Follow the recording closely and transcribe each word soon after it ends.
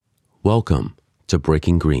Welcome to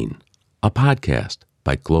Breaking Green, a podcast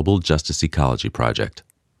by Global Justice Ecology Project.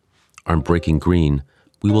 On Breaking Green,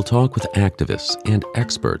 we will talk with activists and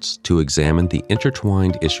experts to examine the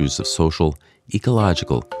intertwined issues of social,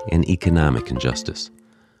 ecological, and economic injustice.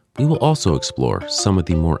 We will also explore some of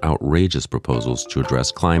the more outrageous proposals to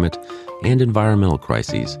address climate and environmental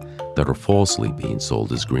crises that are falsely being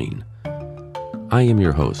sold as green. I am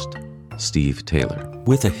your host, Steve Taylor.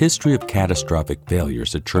 With a history of catastrophic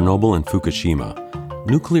failures at Chernobyl and Fukushima,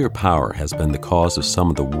 nuclear power has been the cause of some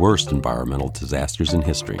of the worst environmental disasters in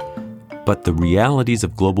history. But the realities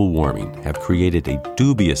of global warming have created a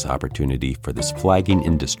dubious opportunity for this flagging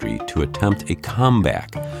industry to attempt a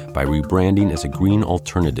comeback by rebranding as a green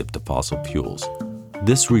alternative to fossil fuels.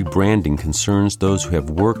 This rebranding concerns those who have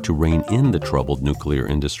worked to rein in the troubled nuclear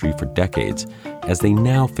industry for decades, as they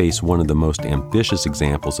now face one of the most ambitious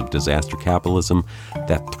examples of disaster capitalism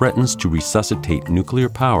that threatens to resuscitate nuclear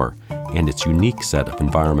power and its unique set of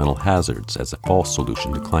environmental hazards as a false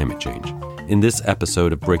solution to climate change. In this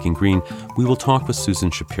episode of Breaking Green, we will talk with Susan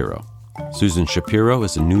Shapiro. Susan Shapiro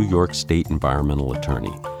is a New York State environmental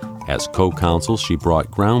attorney. As co-counsel, she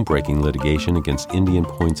brought groundbreaking litigation against Indian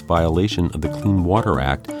Point's violation of the Clean Water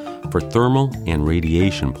Act for thermal and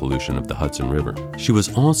radiation pollution of the Hudson River. She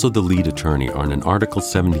was also the lead attorney on an Article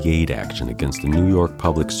 78 action against the New York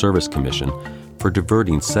Public Service Commission for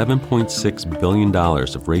diverting $7.6 billion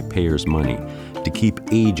of ratepayers' money to keep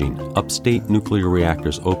aging upstate nuclear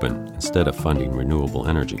reactors open instead of funding renewable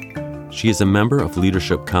energy. She is a member of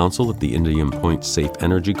Leadership Council of the Indian Point Safe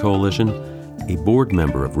Energy Coalition, a board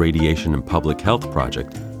member of Radiation and Public Health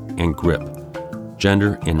Project, and GRIP,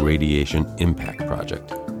 Gender and Radiation Impact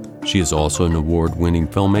Project. She is also an award-winning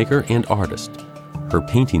filmmaker and artist. Her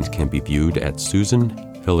paintings can be viewed at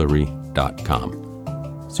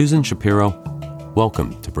susanhillary.com. Susan Shapiro,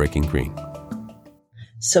 welcome to Breaking Green.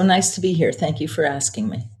 So nice to be here. Thank you for asking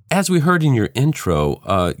me. As we heard in your intro,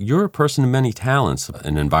 you're a person of many talents,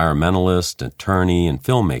 an environmentalist, attorney, and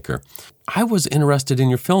filmmaker. I was interested in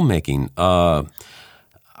your filmmaking.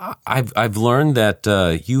 I've learned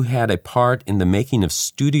that you had a part in the making of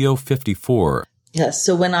Studio 54. Yes.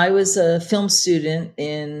 So when I was a film student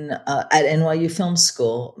at NYU Film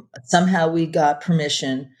School, somehow we got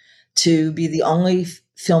permission to be the only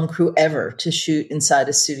film crew ever to shoot inside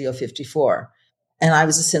of Studio 54. And I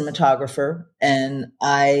was a cinematographer, and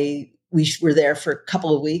we were there for a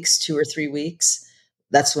couple of weeks, 2 or 3 weeks.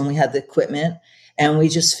 That's when we had the equipment, and we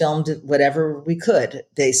just filmed whatever we could,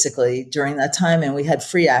 basically, during that time. And we had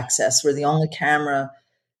free access. We're the only camera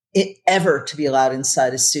ever to be allowed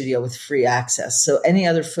inside a studio with free access. So any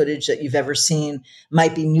other footage that you've ever seen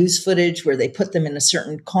might be news footage where they put them in a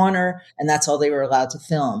certain corner, and that's all they were allowed to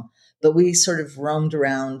film. But we sort of roamed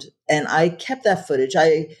around, and I kept that footage.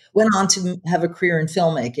 I went on to have a career in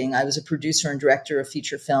filmmaking. I was a producer and director of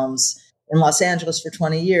feature films in Los Angeles for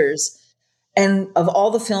 20 years. And of all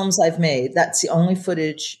the films I've made, that's the only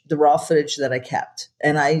footage, the raw footage that I kept.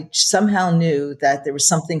 And I somehow knew that there was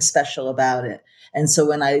something special about it. And so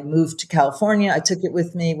when I moved to California, I took it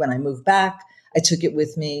with me. When I moved back, I took it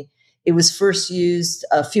with me. It was first used,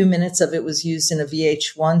 a few minutes of it was used in a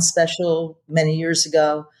VH1 special many years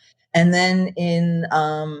ago. And then in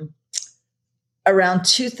around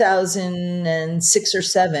 2006 or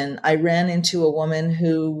 7, I ran into a woman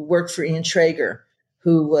who worked for Ian Traeger,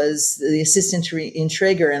 who was the assistant to Ian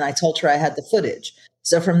Traeger, and I told her I had the footage.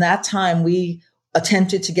 So from that time, we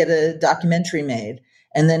attempted to get a documentary made.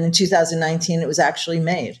 And then in 2019, it was actually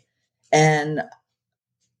made. And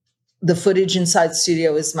the footage inside the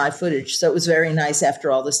studio is my footage. So it was very nice after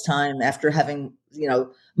all this time, after having,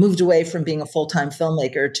 moved away from being a full-time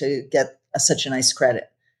filmmaker, to get such a nice credit.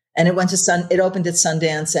 And it it opened at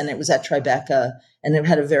Sundance, and it was at Tribeca, and it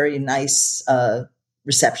had a very nice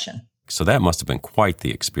reception. So that must have been quite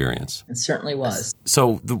the experience. It certainly was.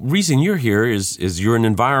 So the reason you're here is you're an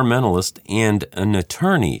environmentalist and an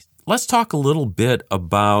attorney. Let's talk a little bit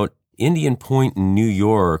about Indian Point in New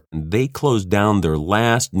York. They closed down their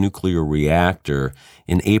last nuclear reactor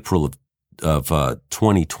in April of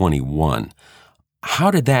 2021.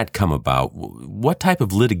 How did that come about? What type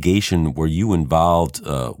of litigation were you involved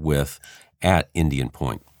with at Indian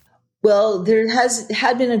Point? Well, there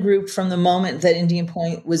had been a group from the moment that Indian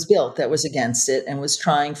Point was built that was against it and was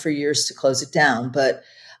trying for years to close it down. But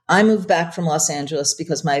I moved back from Los Angeles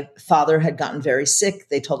because my father had gotten very sick.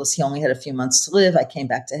 They told us he only had a few months to live. I came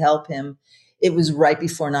back to help him. It was right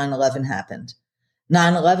before 9/11 happened.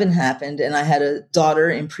 9/11 happened, and I had a daughter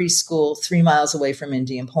in preschool 3 miles away from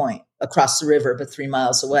Indian Point, across the river, but 3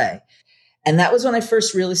 miles away. And that was when I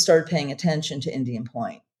first really started paying attention to Indian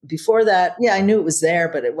Point. before that, yeah, I knew it was there,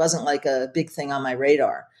 but it wasn't like a big thing on my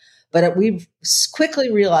radar. But we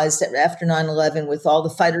quickly realized that after 9/11, with all the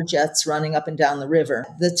fighter jets running up and down the river,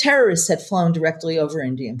 the terrorists had flown directly over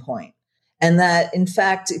Indian Point. And that, in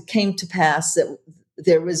fact, it came to pass that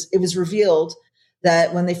it was revealed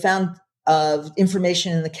that when they found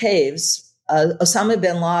information in the caves, Osama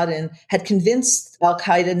bin Laden had convinced Al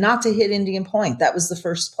Qaeda not to hit Indian Point. That was the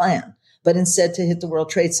first plan, but instead to hit the World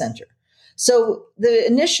Trade Center. So the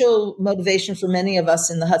initial motivation for many of us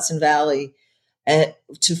in the Hudson Valley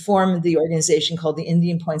to form the organization called the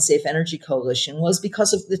Indian Point Safe Energy Coalition was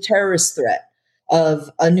because of the terrorist threat of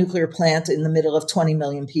a nuclear plant in the middle of 20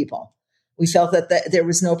 million people. We felt that there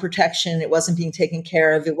was no protection. It wasn't being taken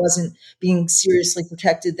care of. It wasn't being seriously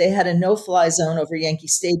protected. They had a no-fly zone over Yankee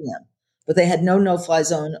Stadium, but they had no no-fly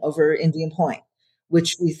zone over Indian Point,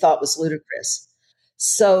 which we thought was ludicrous.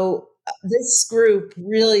 So this group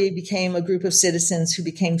really became a group of citizens who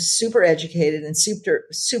became super educated and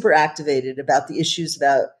super activated about the issues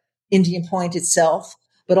about Indian Point itself,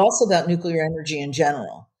 but also about nuclear energy in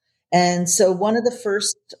general. And so one of the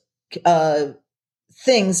first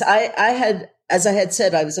things I had, as I had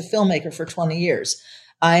said, I was a filmmaker for 20 years.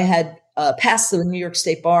 I had passed the New York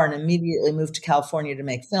State bar and immediately moved to California to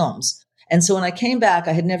make films. And so when I came back,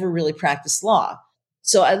 I had never really practiced law.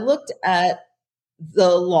 So I looked at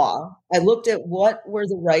the law. I looked at what were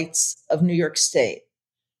the rights of New York State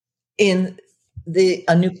in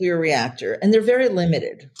a nuclear reactor, and they're very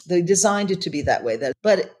limited. They designed it to be that way.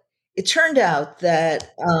 But it turned out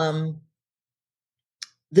that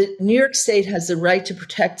the New York State has the right to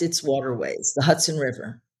protect its waterways, the Hudson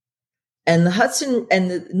River. And the Hudson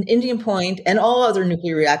and the Indian Point and all other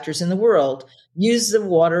nuclear reactors in the world use the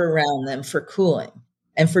water around them for cooling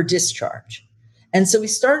and for discharge. And so we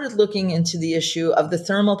started looking into the issue of the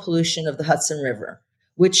thermal pollution of the Hudson River,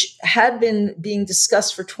 which had been being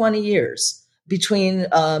discussed for 20 years between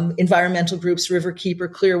environmental groups,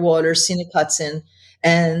 Riverkeeper, Clearwater, Scenic Hudson,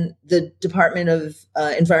 and the Department of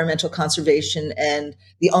Environmental Conservation and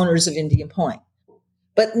the owners of Indian Point.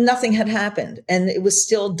 But nothing had happened, and it was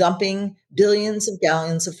still dumping billions of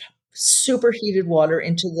gallons of superheated water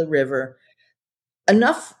into the river,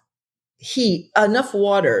 enough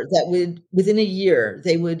water that would, within a year,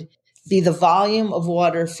 they would be the volume of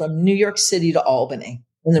water from New York City to Albany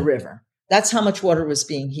in the river. That's how much water was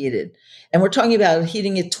being heated. And we're talking about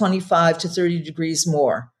heating it 25 to 30 degrees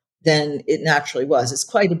more than it naturally was. It's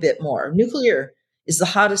quite a bit more. Nuclear is the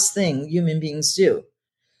hottest thing human beings do.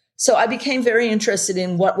 So I became very interested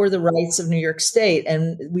in what were the rights of New York State.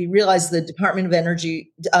 And we realized the Department of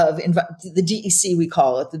Energy, the DEC, we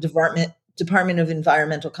call it, the Department of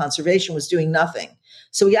Environmental Conservation, was doing nothing.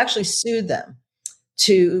 So we actually sued them,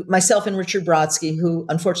 to myself and Richard Brodsky, who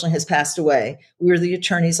unfortunately has passed away. We were the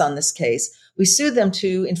attorneys on this case. We sued them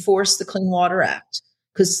to enforce the Clean Water Act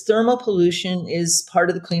because thermal pollution is part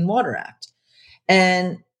of the Clean Water Act.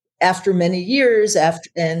 And after many years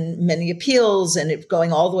and many appeals and it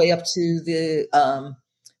going all the way up to the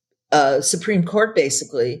Supreme Court,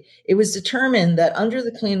 basically, it was determined that under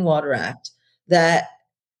the Clean Water Act, that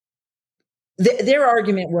their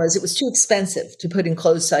argument was it was too expensive to put in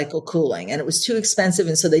closed cycle cooling, and it was too expensive,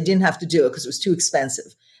 and so they didn't have to do it because it was too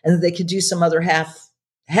expensive, and that they could do some other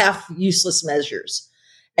half useless measures.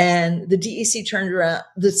 And the DEC turned around.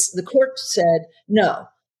 The court said, no,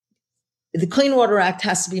 the Clean Water Act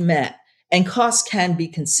has to be met, and costs can be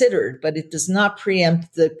considered, but it does not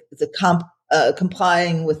preempt the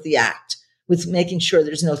complying with the act, with making sure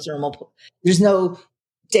there's no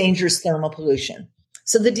dangerous thermal pollution.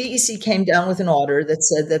 So the DEC came down with an order that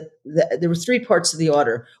said that there were three parts of the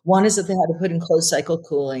order. One is that they had to put in closed cycle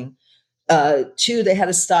cooling. Two, they had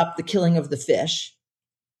to stop the killing of the fish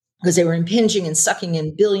because they were impinging and sucking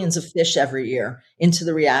in billions of fish every year into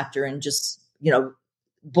the reactor and just,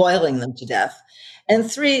 boiling them to death.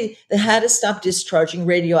 And three, they had to stop discharging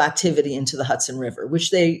radioactivity into the Hudson River,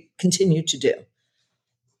 which they continued to do.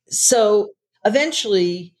 So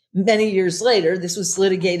eventually, many years later, this was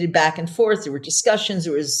litigated back and forth. There were discussions,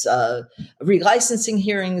 there was relicensing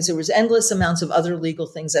hearings, there was endless amounts of other legal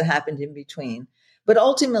things that happened in between. But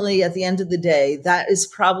ultimately, at the end of the day, that is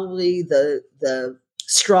probably the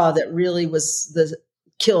straw that really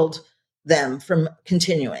killed them from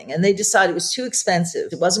continuing. And they decided it was too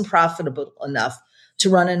expensive. It wasn't profitable enough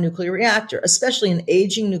to run a nuclear reactor, especially an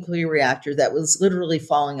aging nuclear reactor that was literally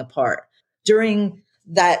falling apart. During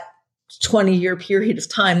that 20-year period of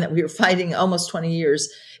time that we were fighting, almost 20 years,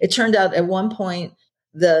 it turned out at one point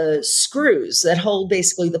the screws that hold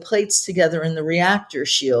basically the plates together in the reactor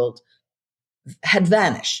shield had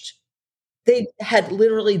vanished. They had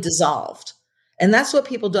literally dissolved. And that's what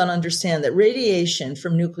people don't understand, that radiation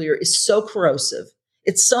from nuclear is so corrosive.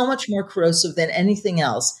 It's so much more corrosive than anything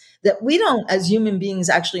else that we don't, as human beings,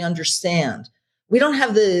 actually understand. We don't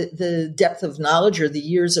have the depth of knowledge or the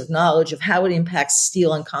years of knowledge of how it impacts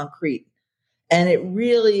steel and concrete. And it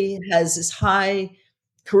really has this high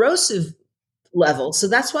corrosive level. So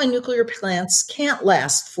that's why nuclear plants can't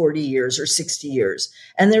last 40 years or 60 years.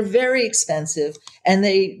 And they're very expensive and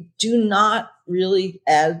they do not really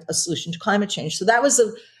add a solution to climate change. So that was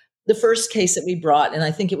the first case that we brought. And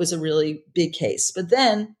I think it was a really big case. But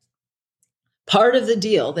then part of the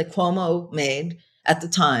deal that Cuomo made at the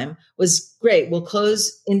time was, great, we'll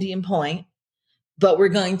close Indian Point, but we're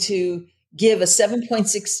going to give a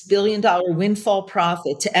 $7.6 billion windfall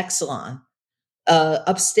profit to Exelon,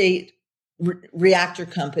 upstate reactor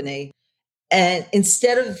company. And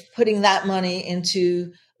instead of putting that money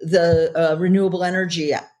into the renewable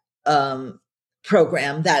energy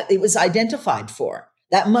program that it was identified for,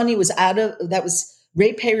 that money was that was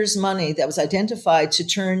ratepayers' money that was identified to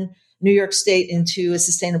turn New York State into a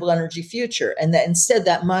sustainable energy future. And that instead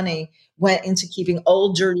that money went into keeping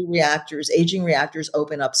old, dirty reactors, aging reactors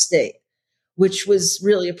open upstate, which was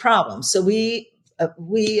really a problem. So we,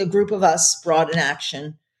 a group of us, brought an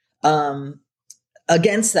action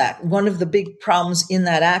against that. One of the big problems in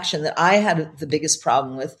that action that I had the biggest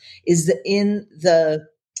problem with is that in the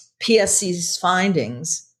PSC's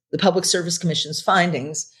findings, the Public Service Commission's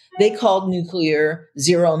findings, they called nuclear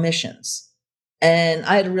zero emissions. And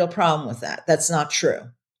I had a real problem with that. That's not true.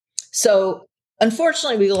 So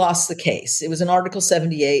unfortunately, we lost the case. It was in Article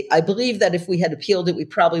 78. I believe that if we had appealed it, we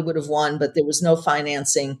probably would have won, but there was no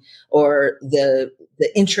financing or the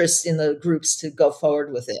interest in the groups to go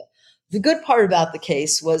forward with it. The good part about the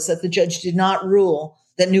case was that the judge did not rule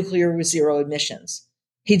that nuclear was zero emissions.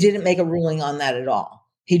 He didn't make a ruling on that at all.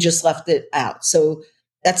 He just left it out. So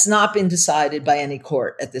that's not been decided by any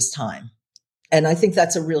court at this time. And I think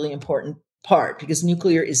that's a really important part because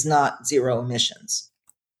nuclear is not zero emissions.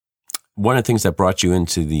 One of the things that brought you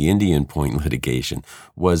into the Indian Point litigation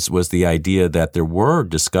was the idea that there were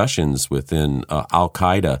discussions within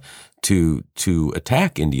Al-Qaeda to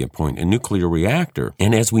attack Indian Point, a nuclear reactor.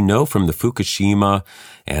 And as we know from the Fukushima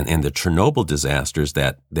and the Chernobyl disasters,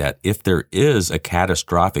 that if there is a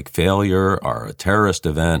catastrophic failure or a terrorist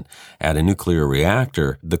event at a nuclear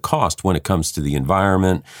reactor, the cost when it comes to the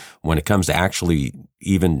environment, when it comes to actually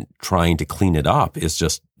even trying to clean it up, is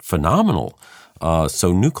just phenomenal.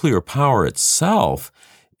 So nuclear power itself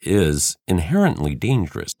is inherently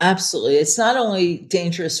dangerous. Absolutely. It's not only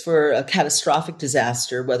dangerous for a catastrophic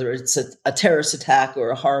disaster, whether it's a terrorist attack or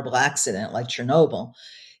a horrible accident like Chernobyl.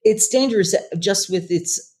 It's dangerous just with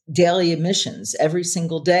its daily emissions. Every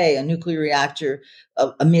single day, a nuclear reactor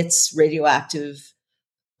emits radioactive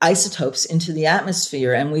isotopes into the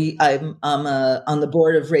atmosphere. And I'm on the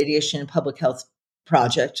board of Radiation and Public Health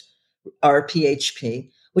Project, RPHP,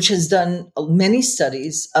 which has done many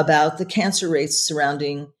studies about the cancer rates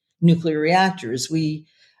surrounding nuclear reactors. We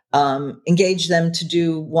engaged them to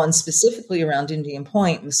do one specifically around Indian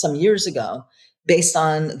Point some years ago, based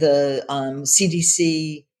on the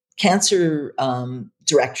CDC cancer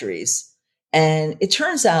directories. And it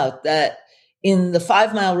turns out that in the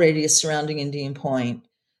 5-mile radius surrounding Indian Point,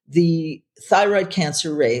 the thyroid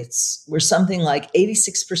cancer rates were something like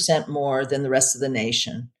 86% more than the rest of the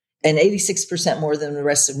nation, and 86% more than the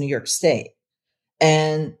rest of New York State.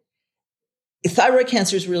 And thyroid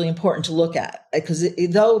cancer is really important to look at because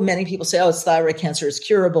though many people say, oh, it's thyroid cancer, it's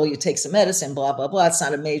curable, you take some medicine, blah, blah, blah, it's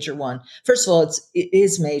not a major one. First of all, it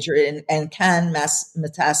is major and can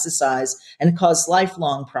metastasize and cause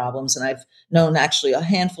lifelong problems. And I've known actually a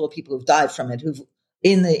handful of people who've died from it who've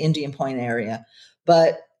in the Indian Point area.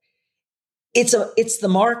 But it's the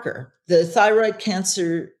marker. The thyroid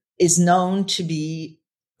cancer is known to be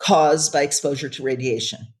caused by exposure to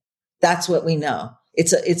radiation. That's what we know.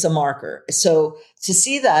 It's a marker. So to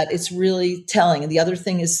see that, it's really telling. And the other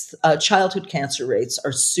thing is childhood cancer rates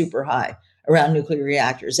are super high around nuclear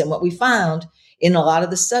reactors. And what we found in a lot of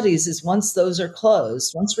the studies is once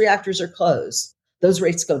reactors are closed, those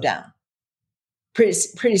rates go down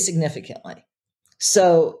pretty significantly.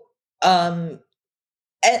 So, and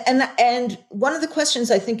one of the questions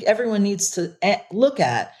I think everyone needs to look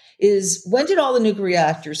at is, when did all the nuclear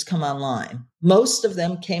reactors come online? Most of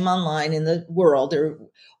them came online in the world. There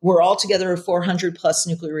were altogether 400 plus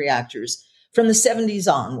nuclear reactors from the 70s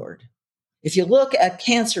onward. If you look at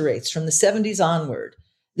cancer rates from the 70s onward,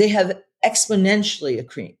 they have exponentially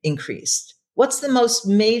increased. What's the most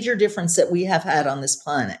major difference that we have had on this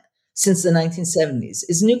planet since the 1970s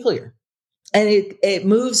is nuclear. And it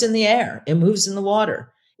moves in the air. It moves in the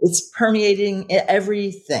water. It's permeating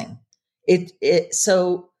everything.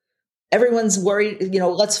 So everyone's worried,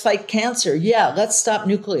 let's fight cancer. Yeah, let's stop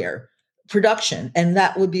nuclear production. And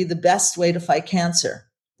that would be the best way to fight cancer.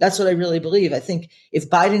 That's what I really believe. I think if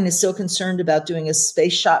Biden is so concerned about doing a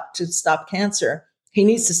space shot to stop cancer, he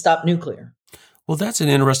needs to stop nuclear. Well, that's an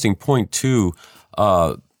interesting point, too.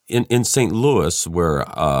 In St. Louis, where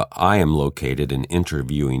I am located and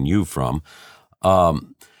interviewing you from,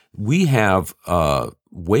 we have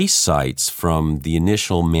waste sites from the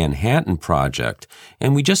initial Manhattan Project,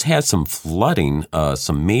 and we just had some flooding,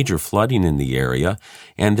 some major flooding in the area,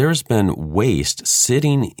 and there's been waste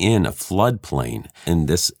sitting in a floodplain, and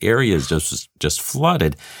this area is just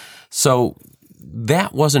flooded. So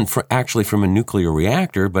that wasn't actually from a nuclear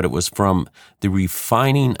reactor, but it was from the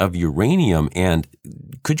refining of uranium. And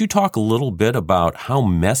could you talk a little bit about how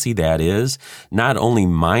messy that is, not only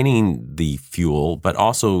mining the fuel, but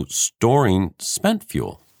also storing spent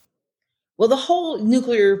fuel? Well, the whole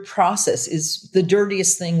nuclear process is the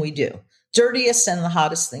dirtiest thing we do, dirtiest and the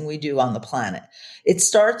hottest thing we do on the planet. It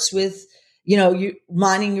starts with,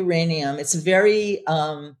 mining uranium. It's very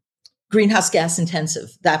greenhouse gas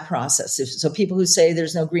intensive, that process. So people who say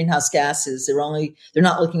there's no greenhouse gases, they're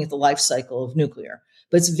not looking at the life cycle of nuclear,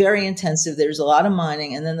 but it's very intensive. There's a lot of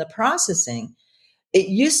mining. And then the processing, it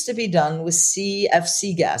used to be done with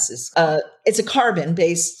CFC gases. It's a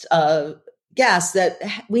carbon-based gas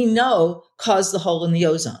that we know caused the hole in the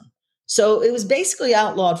ozone. So it was basically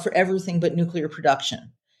outlawed for everything but nuclear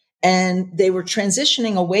production. And they were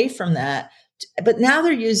transitioning away from that. But now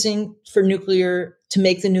they're using for nuclear, to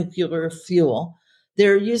make the nuclear fuel,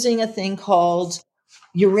 they're using a thing called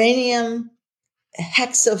uranium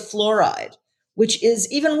hexafluoride, which is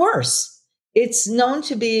even worse. It's known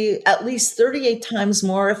to be at least 38 times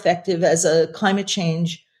more effective as a climate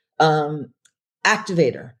change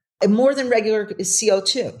activator, and more than regular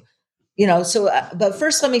CO2. But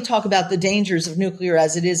first let me talk about the dangers of nuclear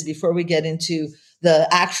as it is before we get into the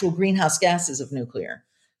actual greenhouse gases of nuclear.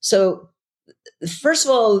 So first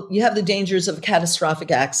of all, you have the dangers of a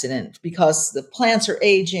catastrophic accident because the plants are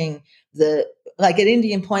aging. Like at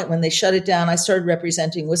Indian Point, when they shut it down, I started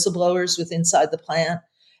representing whistleblowers inside the plant.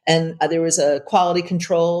 And there was a quality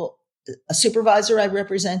control, a supervisor I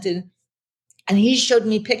represented, and he showed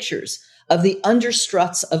me pictures of the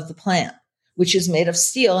understruts of the plant, which is made of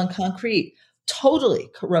steel and concrete, totally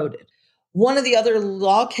corroded. One of the other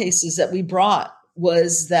law cases that we brought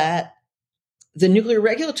was that the Nuclear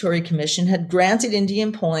Regulatory Commission had granted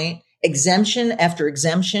Indian Point exemption after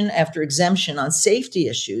exemption after exemption on safety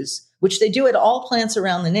issues, which they do at all plants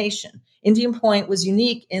around the nation. Indian Point was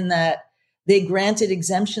unique in that they granted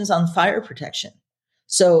exemptions on fire protection.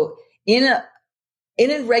 So in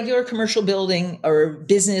a regular commercial building or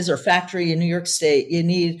business or factory in New York State, you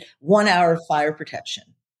need 1 hour of fire protection.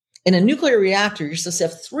 In a nuclear reactor, you're supposed to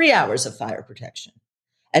have 3 hours of fire protection.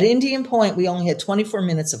 At Indian Point, we only had 24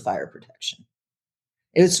 minutes of fire protection.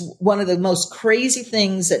 It was one of the most crazy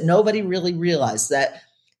things that nobody really realized, that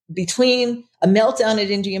between a meltdown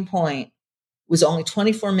at Indian Point was only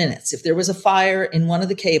 24 minutes. If there was a fire in one of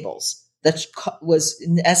the cables that was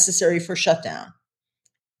necessary for shutdown,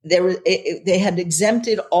 they had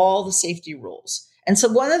exempted all the safety rules. And so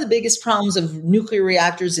one of the biggest problems of nuclear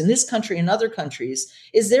reactors in this country and other countries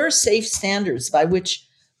is there are safe standards by which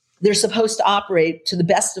they're supposed to operate to the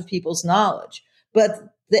best of people's knowledge. But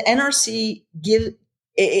the NRC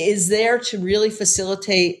is there to really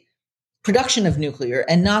facilitate production of nuclear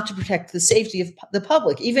and not to protect the safety of the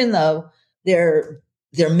public, even though their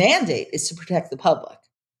mandate is to protect the public.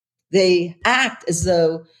 They act as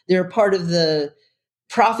though they're part of the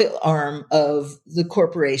profit arm of the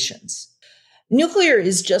corporations. Nuclear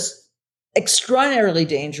is just extraordinarily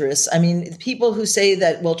dangerous. I mean, people who say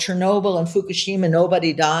that, well, Chernobyl and Fukushima,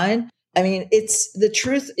 nobody died. I mean, the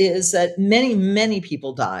truth is that many, many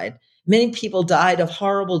people died. Many people died of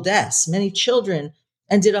horrible deaths. Many children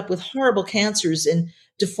ended up with horrible cancers and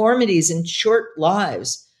deformities in short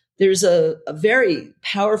lives. There's a very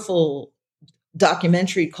powerful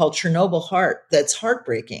documentary called Chernobyl Heart that's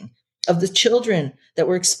heartbreaking, of the children that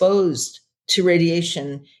were exposed to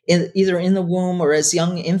radiation either in the womb or as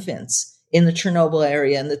young infants in the Chernobyl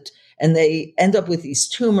area. And they end up with these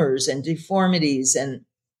tumors and deformities. And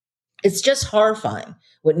it's just horrifying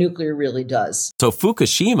what nuclear really does. So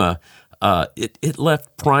Fukushima, it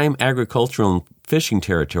left prime agricultural and fishing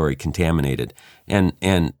territory contaminated.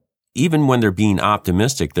 And even when they're being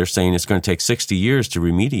optimistic, they're saying it's going to take 60 years to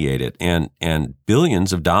remediate it and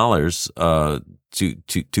billions of dollars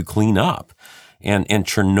to clean up. And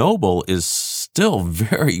Chernobyl is still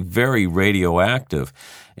very, very radioactive.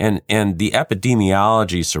 And the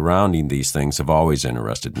epidemiology surrounding these things have always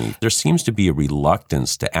interested me. There seems to be a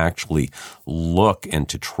reluctance to actually look and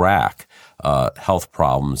to track health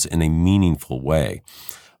problems in a meaningful way.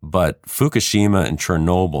 But Fukushima and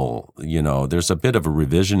Chernobyl, there's a bit of a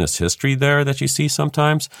revisionist history there that you see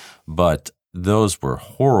sometimes, but those were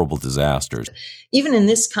horrible disasters. Even in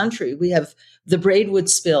this country, we have the Braidwood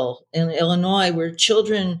spill in Illinois, where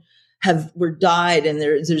children were died, and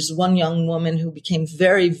there's one young woman who became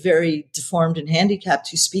very, very deformed and handicapped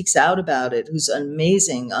who speaks out about it, who's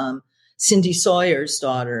amazing, Cindy Sawyer's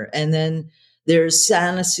daughter. And then there's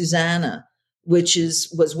Santa Susana, which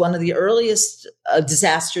was one of the earliest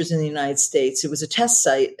disasters in the United States. It was a test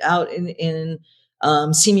site out in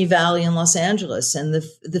Simi Valley in Los Angeles, and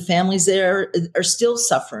the families there are still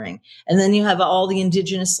suffering. And then you have all the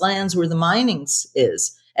indigenous lands where the mining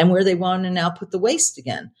is and where they want to now put the waste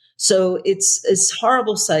again. So it's this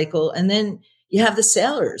horrible cycle. And then you have the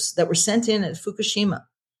sailors that were sent in at Fukushima,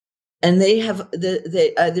 and they have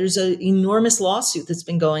there's an enormous lawsuit that's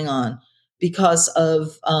been going on because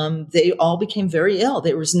of they all became very ill.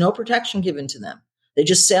 There was no protection given to them. They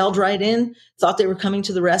just sailed right in, thought they were coming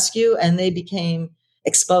to the rescue, and they became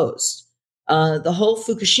exposed. The whole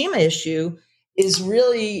Fukushima issue is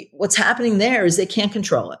really what's happening there is they can't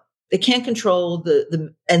control it. They can't control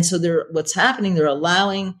and so what's happening, they're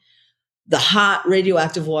allowing the hot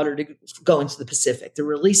radioactive water to go into the Pacific. They're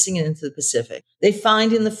releasing it into the Pacific. They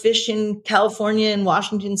find in the fish in California and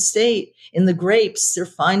Washington State, in the grapes, they're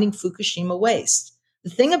finding Fukushima waste.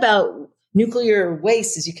 The thing about nuclear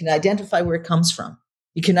waste is you can identify where it comes from.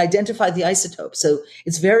 You can identify the isotope. So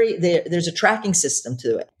it's there's a tracking system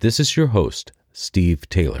to it. This is your host, Steve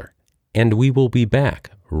Taylor, and we will be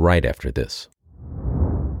back right after this.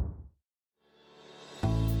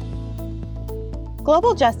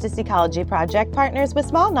 Global Justice Ecology Project partners with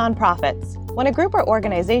small nonprofits when a group or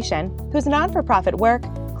organization whose non-for-profit work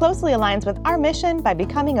closely aligns with our mission by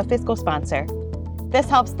becoming a fiscal sponsor. This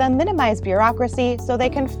helps them minimize bureaucracy so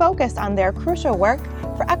they can focus on their crucial work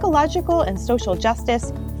for ecological and social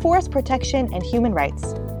justice, forest protection, and human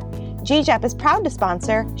rights. GJEP is proud to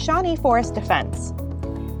sponsor Shawnee Forest Defense.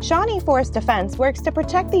 Shawnee Forest Defense works to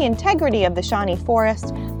protect the integrity of the Shawnee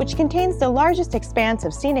Forest, which contains the largest expanse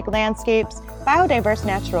of scenic landscapes, biodiverse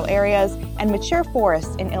natural areas, and mature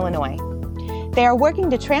forests in Illinois. They are working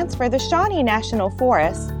to transfer the Shawnee National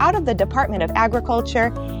Forest out of the Department of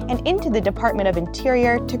Agriculture and into the Department of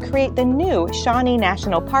Interior to create the new Shawnee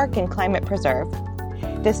National Park and Climate Preserve.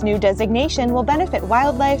 This new designation will benefit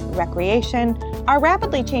wildlife, recreation, our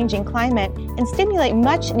rapidly changing climate, and stimulate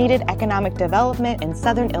much-needed economic development in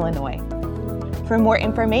southern Illinois. For more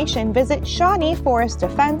information, visit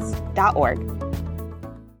ShawneeForestDefense.org.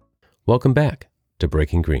 Welcome back to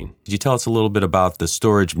Breaking Green. Could you tell us a little bit about the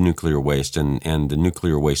storage of nuclear waste and the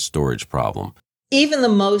nuclear waste storage problem? Even the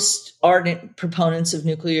most ardent proponents of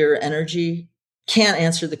nuclear energy can't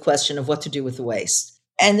answer the question of what to do with the waste.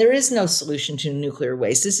 And there is no solution to nuclear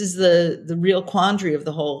waste. This is the real quandary of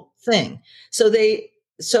the whole thing. So there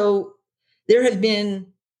have been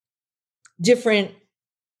different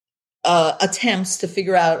attempts to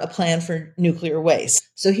figure out a plan for nuclear waste.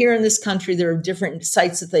 So here in this country, there are different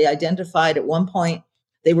sites that they identified. At one point,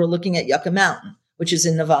 they were looking at Yucca Mountain, which is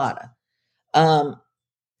in Nevada.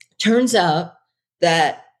 Turns out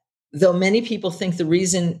that though many people think the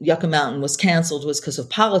reason Yucca Mountain was canceled was because of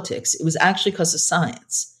politics, it was actually because of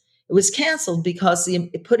science. It was canceled because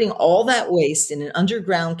putting all that waste in an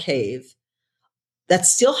underground cave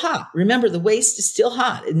that's still hot. Remember, the waste is still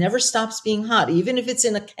hot. It never stops being hot. Even if it's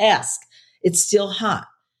in a cask, it's still hot.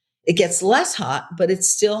 It gets less hot, but it's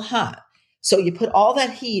still hot. So you put all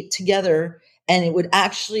that heat together and it would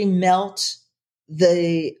actually melt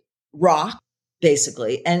the rock,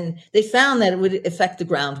 basically. And they found that it would affect the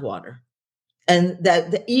groundwater. And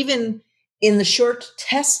that even in the short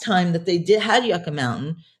test time that they had Yucca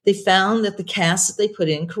Mountain, they found that the casks that they put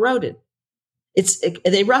in corroded.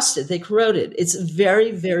 They rusted, they corroded. It's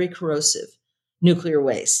very, very corrosive nuclear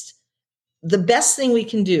waste. The best thing we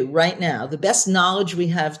can do right now, the best knowledge we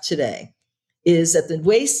have today, is that the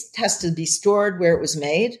waste has to be stored where it was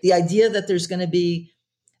made. The idea that there's going to be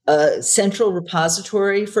a central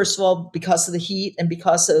repository, first of all, because of the heat and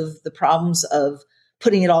because of the problems of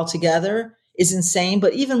putting it all together, is insane.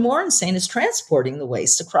 But even more insane is transporting the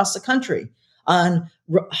waste across the country on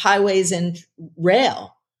highways and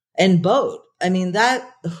rail and boat. I mean,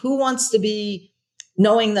 who wants to be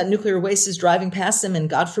knowing that nuclear waste is driving past them and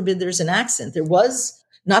God forbid there's an accident? There was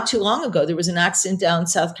not too long ago, there was an accident down in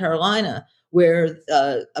South Carolina where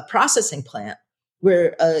a processing plant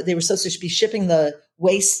where they were supposed to be shipping the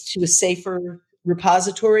waste to a safer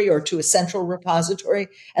repository or to a central repository,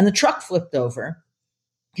 and the truck flipped over,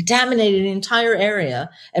 contaminated an entire area,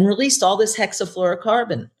 and released all this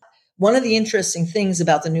hexafluorocarbon. One of the interesting things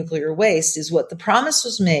about the nuclear waste is what the promise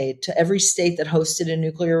was made to every state that hosted a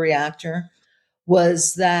nuclear reactor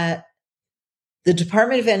was that the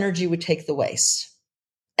Department of Energy would take the waste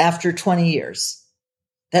after 20 years.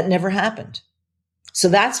 That never happened. So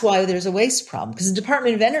that's why there's a waste problem, because the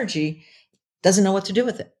Department of Energy doesn't know what to do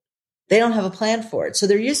with it. They don't have a plan for it. So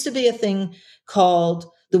there used to be a thing called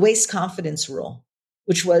the waste confidence rule,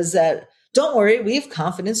 which was that, don't worry, we have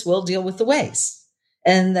confidence, we'll deal with the waste.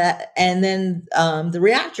 And then the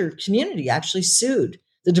reactor community actually sued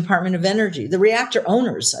the Department of Energy. The reactor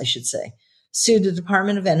owners, I should say, sued the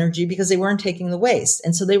Department of Energy because they weren't taking the waste.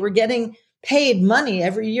 And so they were getting paid money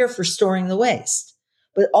every year for storing the waste.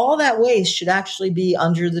 But all that waste should actually be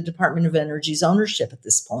under the Department of Energy's ownership at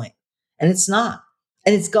this point. And it's not.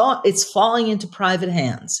 And it's falling into private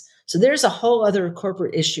hands. So there's a whole other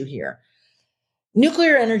corporate issue here.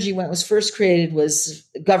 Nuclear energy, when it was first created, was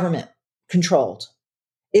government controlled.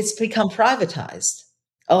 It's become privatized.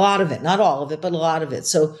 A lot of it, not all of it, but a lot of it.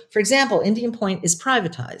 So, for example, Indian Point is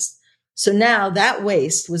privatized. So now that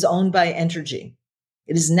waste was owned by Entergy.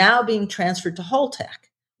 It is now being transferred to Holtec,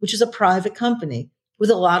 which is a private company with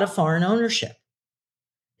a lot of foreign ownership.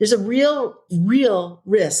 There's a real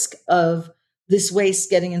risk of this waste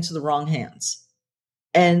getting into the wrong hands.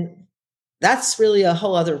 And that's really a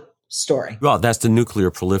whole other story. Well, that's the nuclear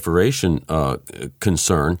proliferation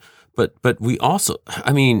concern. But we also,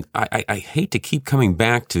 I mean, I hate to keep coming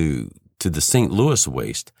back to the St. Louis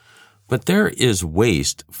waste, but there is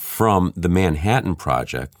waste from the Manhattan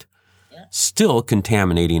Project still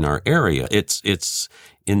contaminating our area. It's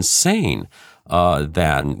insane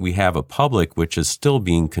that we have a public which is still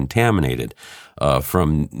being contaminated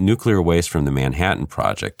from nuclear waste from the Manhattan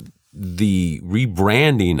Project. The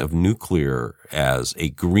rebranding of nuclear as a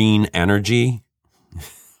green energy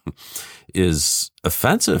is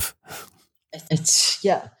offensive.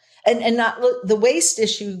 And not the waste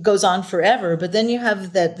issue goes on forever, but then you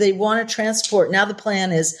have that they want to transport. Now the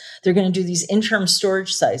plan is they're going to do these interim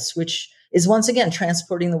storage sites, which is once again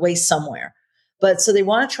transporting the waste somewhere. But so they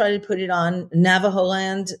want to try to put it on Navajo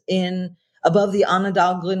land above the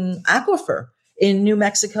Onondaga Aquifer in New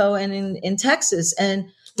Mexico and in Texas. And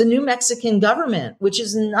the New Mexican government, which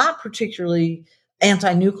is not particularly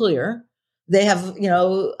anti-nuclear, they have,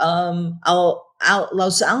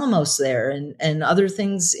 Los Alamos there and other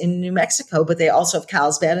things in New Mexico, but they also have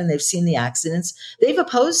Carlsbad and they've seen the accidents. They've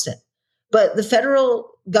opposed it. But the federal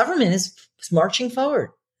government is marching forward,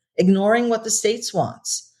 ignoring what the states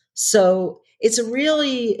wants. So it's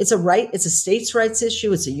a states' rights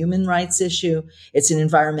issue. It's a human rights issue. It's an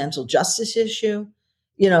environmental justice issue.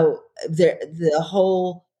 The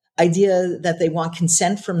whole idea that they want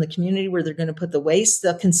consent from the community where they're going to put the waste.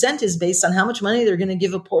 The consent is based on how much money they're going to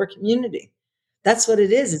give a poor community. That's what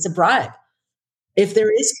it is. It's a bribe. If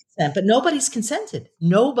there is consent, but nobody's consented.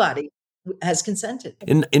 Nobody has consented.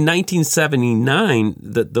 In 1979,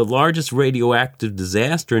 the largest radioactive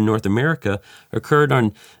disaster in North America occurred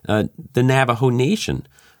on the Navajo Nation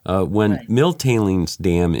when Mill Tailings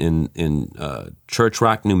Dam in Church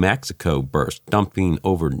Rock, New Mexico burst, dumping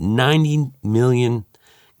over 90 million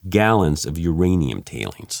gallons of uranium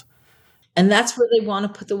tailings. And that's where they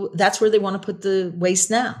want to put the waste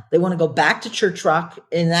now. They want to go back to Church Rock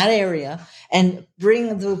in that area and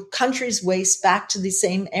bring the country's waste back to the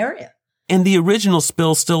same area. And the original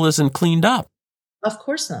spill still isn't cleaned up. Of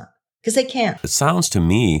course not, because they can't. It sounds to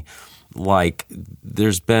me like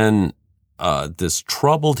there's been this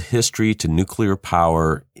troubled history to nuclear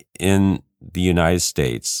power in the United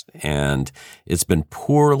States, and it's been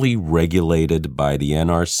poorly regulated by the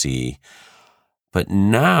NRC. But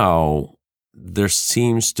now there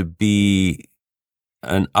seems to be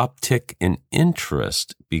an uptick in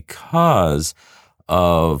interest because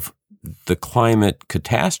of the climate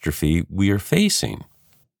catastrophe we are facing.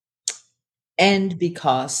 And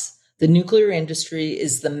because the nuclear industry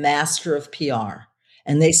is the master of PR,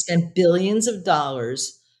 and they spent billions of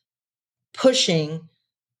dollars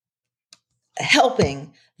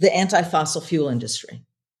helping the anti-fossil fuel industry,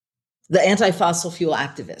 the anti-fossil fuel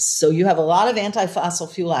activists. So you have a lot of anti-fossil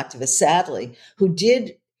fuel activists, sadly, who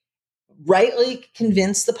did rightly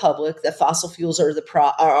convince the public that fossil fuels are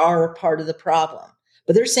part of the problem.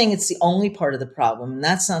 But they're saying it's the only part of the problem, and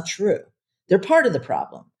that's not true. They're part of the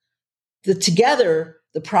problem. Together,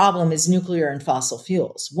 the problem is nuclear and fossil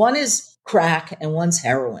fuels. One is crack and one's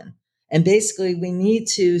heroin. And basically, we need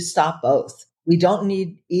to stop both. We don't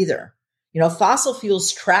need either. Fossil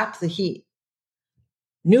fuels trap the heat.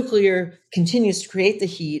 nuclear continues to create the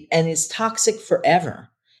heat and is toxic forever.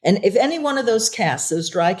 And if any one of those casts, those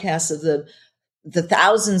dry casts of the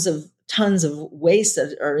thousands of tons of waste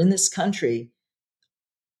that are in this country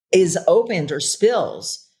is opened or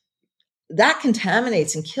spills, that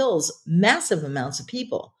contaminates and kills massive amounts of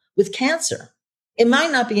people with cancer. It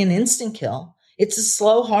might not be an instant kill. It's a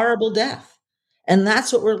slow, horrible death. And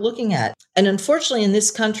that's what we're looking at. And unfortunately, in this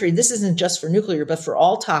country, this isn't just for nuclear, but for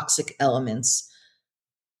all toxic elements,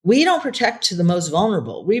 we don't protect to the most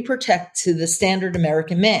vulnerable. We protect to the standard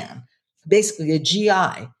American man, basically a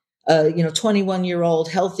GI, 21-year-old,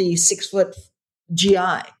 healthy, 6-foot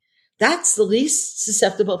GI. That's the least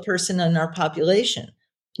susceptible person in our population.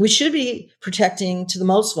 We should be protecting to the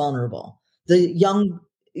most vulnerable, the young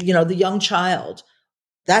child.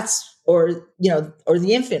 Or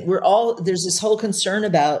the infant. There's this whole concern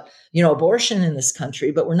about, abortion in this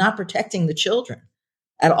country, but we're not protecting the children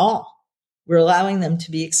at all. We're allowing them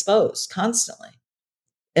to be exposed constantly.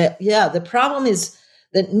 The problem is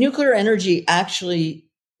that nuclear energy actually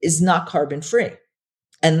is not carbon free.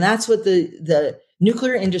 And that's what the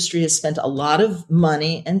nuclear industry has spent a lot of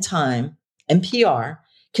money and time and PR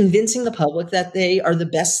convincing the public that they are the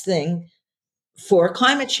best thing for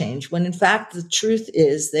climate change, when in fact, the truth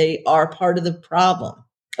is they are part of the problem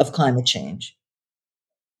of climate change.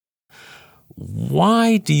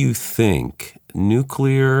 Why do you think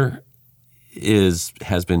nuclear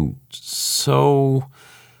has been so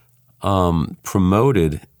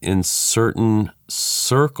promoted in certain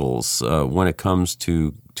circles when it comes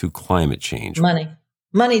to climate change?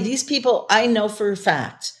 Money. These people, I know for a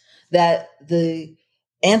fact that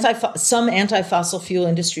some anti-fossil fuel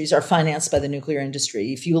industries are financed by the nuclear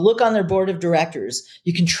industry. If you look on their board of directors,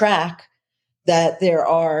 you can track that there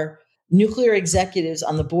are nuclear executives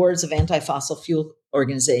on the boards of anti-fossil fuel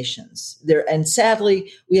organizations. And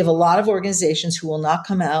sadly, we have a lot of organizations who will not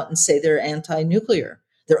come out and say they're anti-nuclear.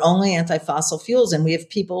 They're only anti-fossil fuels. And we have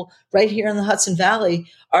people right here in the Hudson Valley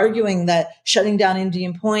arguing that shutting down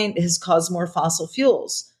Indian Point has caused more fossil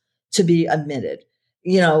fuels to be emitted,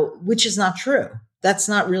 which is not true. That's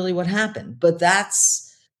not really what happened, but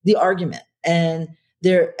that's the argument. And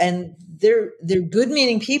they're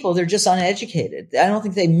good-meaning people. They're just uneducated. I don't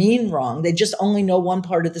think they mean wrong. They just only know one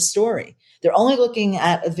part of the story. They're only looking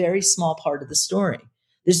at a very small part of the story.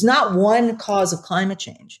 There's not one cause of climate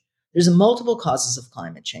change. There's multiple causes of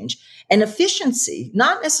climate change. And efficiency,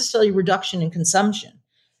 not necessarily reduction in consumption,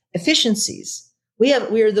 efficiencies.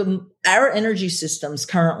 Our energy systems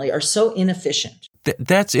currently are so inefficient.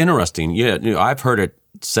 That's interesting. Yeah, I've heard it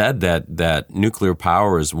said that nuclear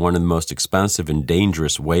power is one of the most expensive and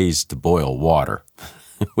dangerous ways to boil water,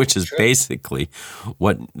 which is basically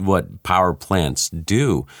what power plants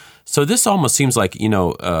do. So this almost seems like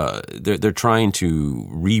they're trying to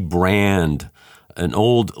rebrand an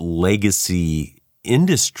old legacy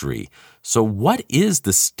industry. So what is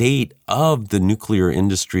the state of the nuclear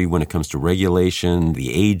industry when it comes to regulation,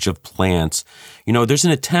 the age of plants? There's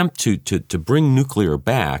an attempt to bring nuclear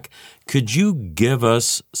back. Could you give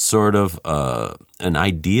us sort of an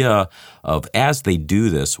idea of, as they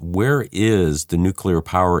do this, where is the nuclear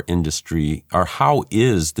power industry, or how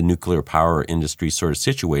is the nuclear power industry sort of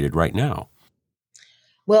situated right now?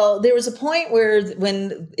 Well, there was a point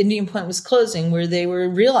when Indian Point was closing, where they were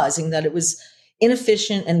realizing that it was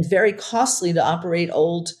inefficient and very costly to operate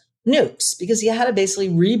old nukes because you had to basically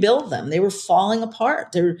rebuild them. They were falling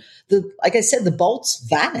apart. Like I said, the bolts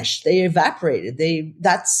vanished. They evaporated.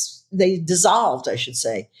 They dissolved, I should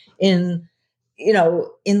say, in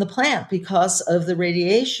the plant because of the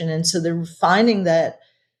radiation. And so they're finding that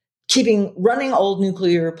running old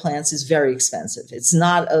nuclear plants is very expensive. It's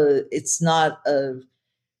not a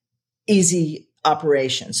easy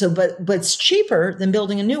operation. So, but it's cheaper than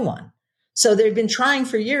building a new one. So they've been trying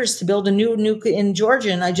for years to build a new nuke in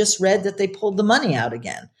Georgia, and I just read that they pulled the money out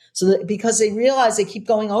again. Because they realize they keep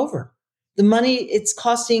going over. The money it's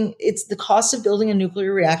the cost of building a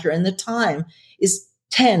nuclear reactor, and the time is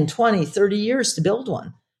 10, 20, 30 years to build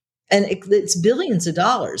one. And it's billions of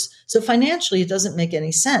dollars. So financially, it doesn't make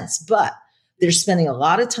any sense. But they're spending a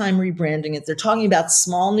lot of time rebranding it. They're talking about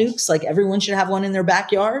small nukes, like everyone should have one in their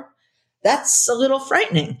backyard. That's a little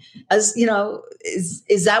frightening. As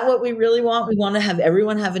is that what we really want? We want to have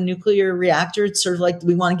everyone have a nuclear reactor. It's sort of like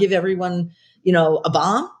we want to give everyone, a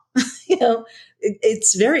bomb.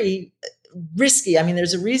 It's very risky. I mean,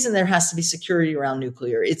 there's a reason there has to be security around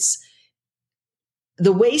nuclear.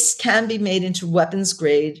 The waste can be made into weapons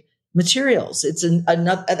grade materials.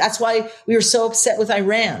 That's why we were so upset with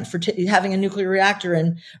Iran for having a nuclear reactor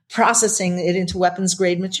and processing it into weapons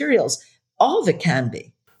grade materials. All of it can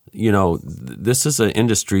be. This is an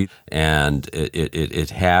industry, and it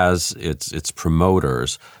has its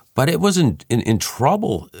promoters, but it was in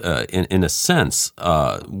trouble in a sense.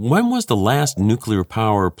 When was the last nuclear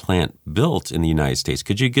power plant built in the United States?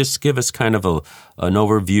 Could you just give us kind of an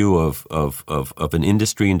overview of an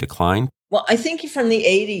industry in decline? Well, I think from the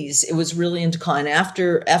 80s, it was really in decline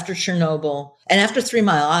after Chernobyl and after 3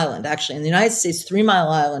 Mile Island. Actually, in the United States, 3 Mile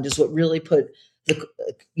Island is what really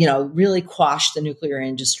really quashed the nuclear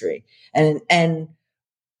industry. And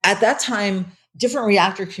at that time, different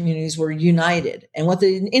reactor communities were united. And what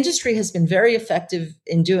the industry has been very effective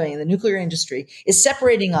in doing, the nuclear industry, is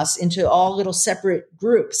separating us into all little separate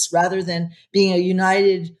groups rather than being a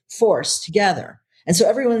united force together. And so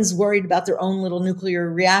everyone's worried about their own little nuclear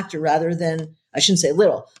reactor rather than, I shouldn't say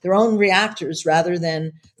little, their own reactors rather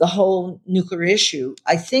than the whole nuclear issue.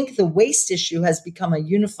 I think the waste issue has become a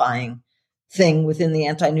unifying thing within the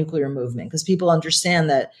anti-nuclear movement because people understand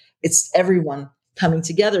that it's everyone coming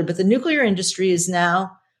together. But the nuclear industry is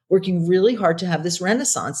now working really hard to have this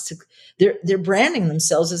renaissance. They're branding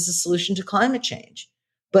themselves as a solution to climate change.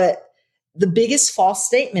 But the biggest false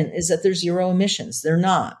statement is that there's zero emissions. They're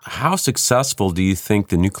not. How successful do you think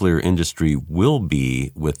the nuclear industry will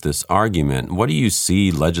be with this argument? What do you see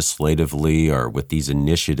legislatively or with these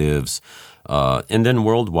initiatives, and then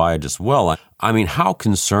worldwide as well? I mean, how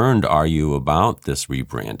concerned are you about this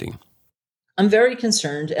rebranding? I'm very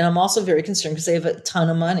concerned, and I'm also very concerned because they have a ton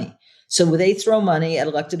of money. So they throw money at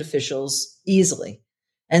elected officials easily.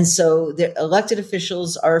 And so the elected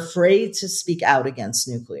officials are afraid to speak out against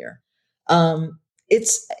nuclear.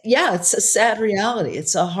 It's a sad reality.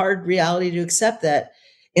 It's a hard reality to accept that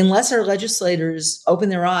unless our legislators open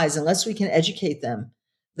their eyes, unless we can educate them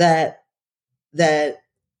that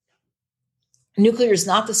nuclear is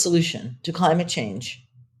not the solution to climate change,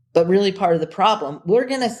 but really part of the problem, we're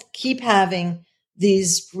going to keep having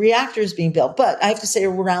these reactors being built. But I have to say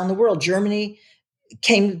around the world, Germany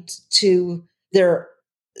came to their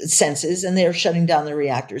senses and they're shutting down their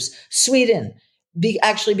reactors. Sweden,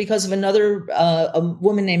 actually, because of a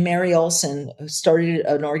woman named Mary Olsen, who started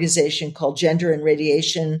an organization called Gender and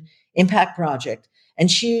Radiation Impact Project.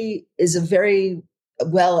 And she is a very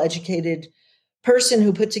well-educated person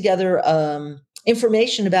who put together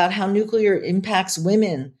information about how nuclear impacts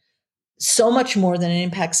women so much more than it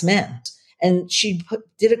impacts men. And she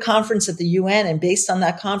did a conference at the UN, and based on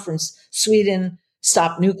that conference, Sweden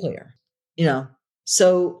stopped nuclear.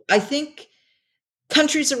 So I think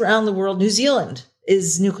countries around the world, New Zealand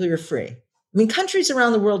is nuclear free. I mean, countries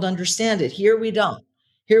around the world understand it. Here we don't.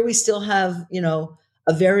 Here we still have,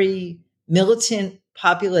 a very militant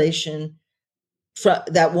population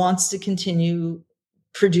that wants to continue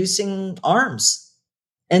producing arms.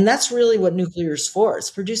 And that's really what nuclear is for. It's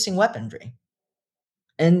producing weaponry.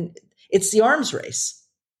 And it's the arms race.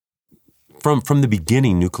 From the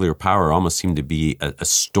beginning, nuclear power almost seemed to be a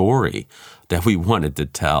story that we wanted to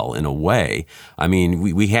tell in a way. I mean,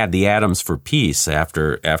 we had the atoms for peace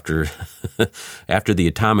after after the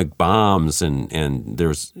atomic bombs, and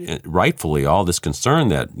there's rightfully all this concern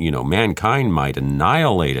that mankind might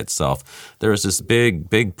annihilate itself. There was this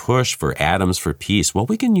big push for atoms for peace. Well,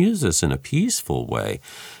 we can use this in a peaceful way,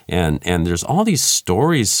 and there's all these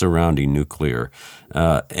stories surrounding nuclear,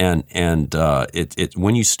 and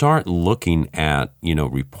when you start looking at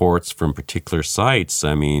reports from particular sites,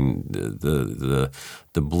 I mean the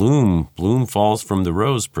bloom falls from the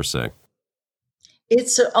rose per se.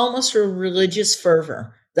 It's almost a religious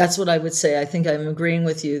fervor. That's what I would say. I think I'm agreeing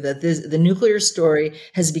with you that the nuclear story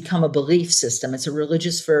has become a belief system. It's a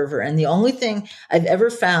religious fervor. And the only thing I've ever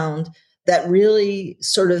found that really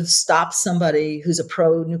sort of stops somebody who's a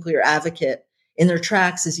pro-nuclear advocate in their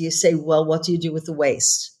tracks is you say, well, what do you do with the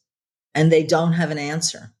waste? And they don't have an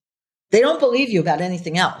answer. They don't believe you about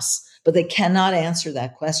anything else, but they cannot answer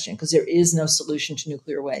that question because there is no solution to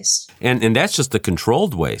nuclear waste. And that's just the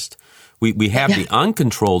controlled waste. We have the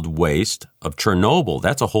uncontrolled waste of Chernobyl.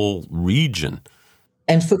 That's a whole region.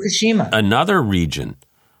 And Fukushima. Another region.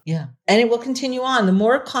 Yeah. And it will continue on. The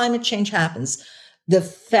more climate change happens, the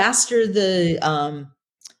faster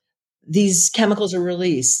these chemicals are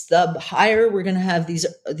released, the higher we're going to have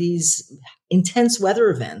these intense weather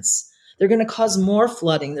events. They're going to cause more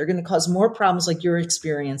flooding. They're going to cause more problems like you're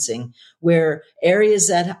experiencing, where areas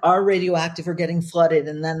that are radioactive are getting flooded,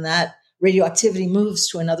 and then that radioactivity moves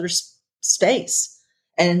to another space,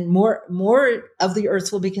 and more of the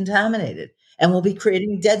Earth will be contaminated, and we'll be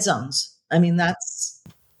creating dead zones. I mean, that's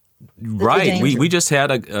right. We just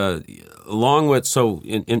had along with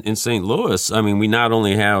in St. Louis. I mean, we not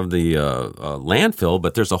only have the landfill,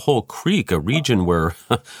 but there's a whole creek, a region where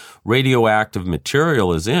radioactive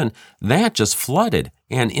material is in, that just flooded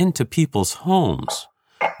and into people's homes.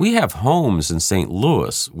 We have homes in St.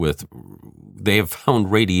 Louis they have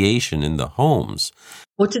found radiation in the homes.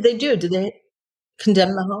 What did they do? Did they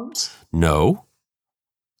condemn the homes? No.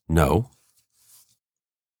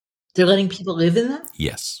 They're letting people live in them?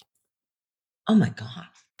 Yes. Oh my God.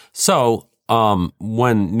 So,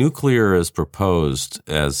 when nuclear is proposed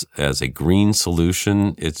as a green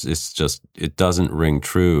solution, it doesn't ring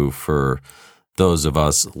true for those of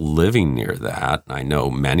us living near that. I know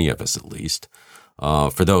many of us, at least.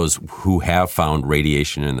 For those who have found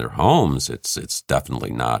radiation in their homes, it's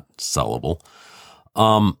definitely not sellable.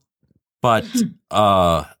 But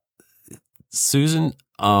Susan,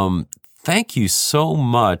 thank you so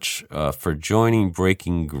much for joining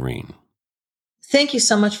Breaking Green. Thank you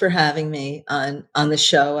so much for having me on the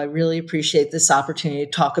show. I really appreciate this opportunity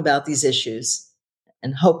to talk about these issues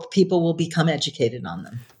and hope people will become educated on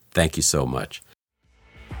them. Thank you so much.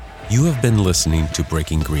 You have been listening to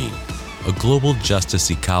Breaking Green, a Global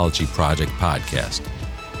Justice Ecology Project podcast.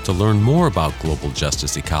 To learn more about Global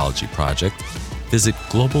Justice Ecology Project, visit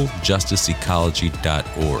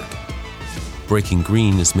globaljusticeecology.org. Breaking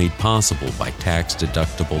Green is made possible by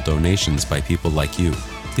tax-deductible donations by people like you.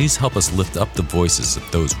 Please help us lift up the voices of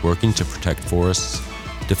those working to protect forests,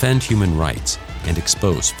 defend human rights, and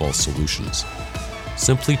expose false solutions.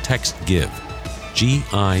 Simply text GIVE,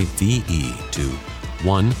 G-I-V-E, to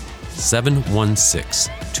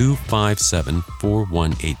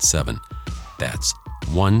 1-716-257-4187. That's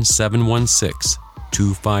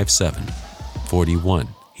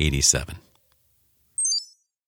 1-716-257-4187.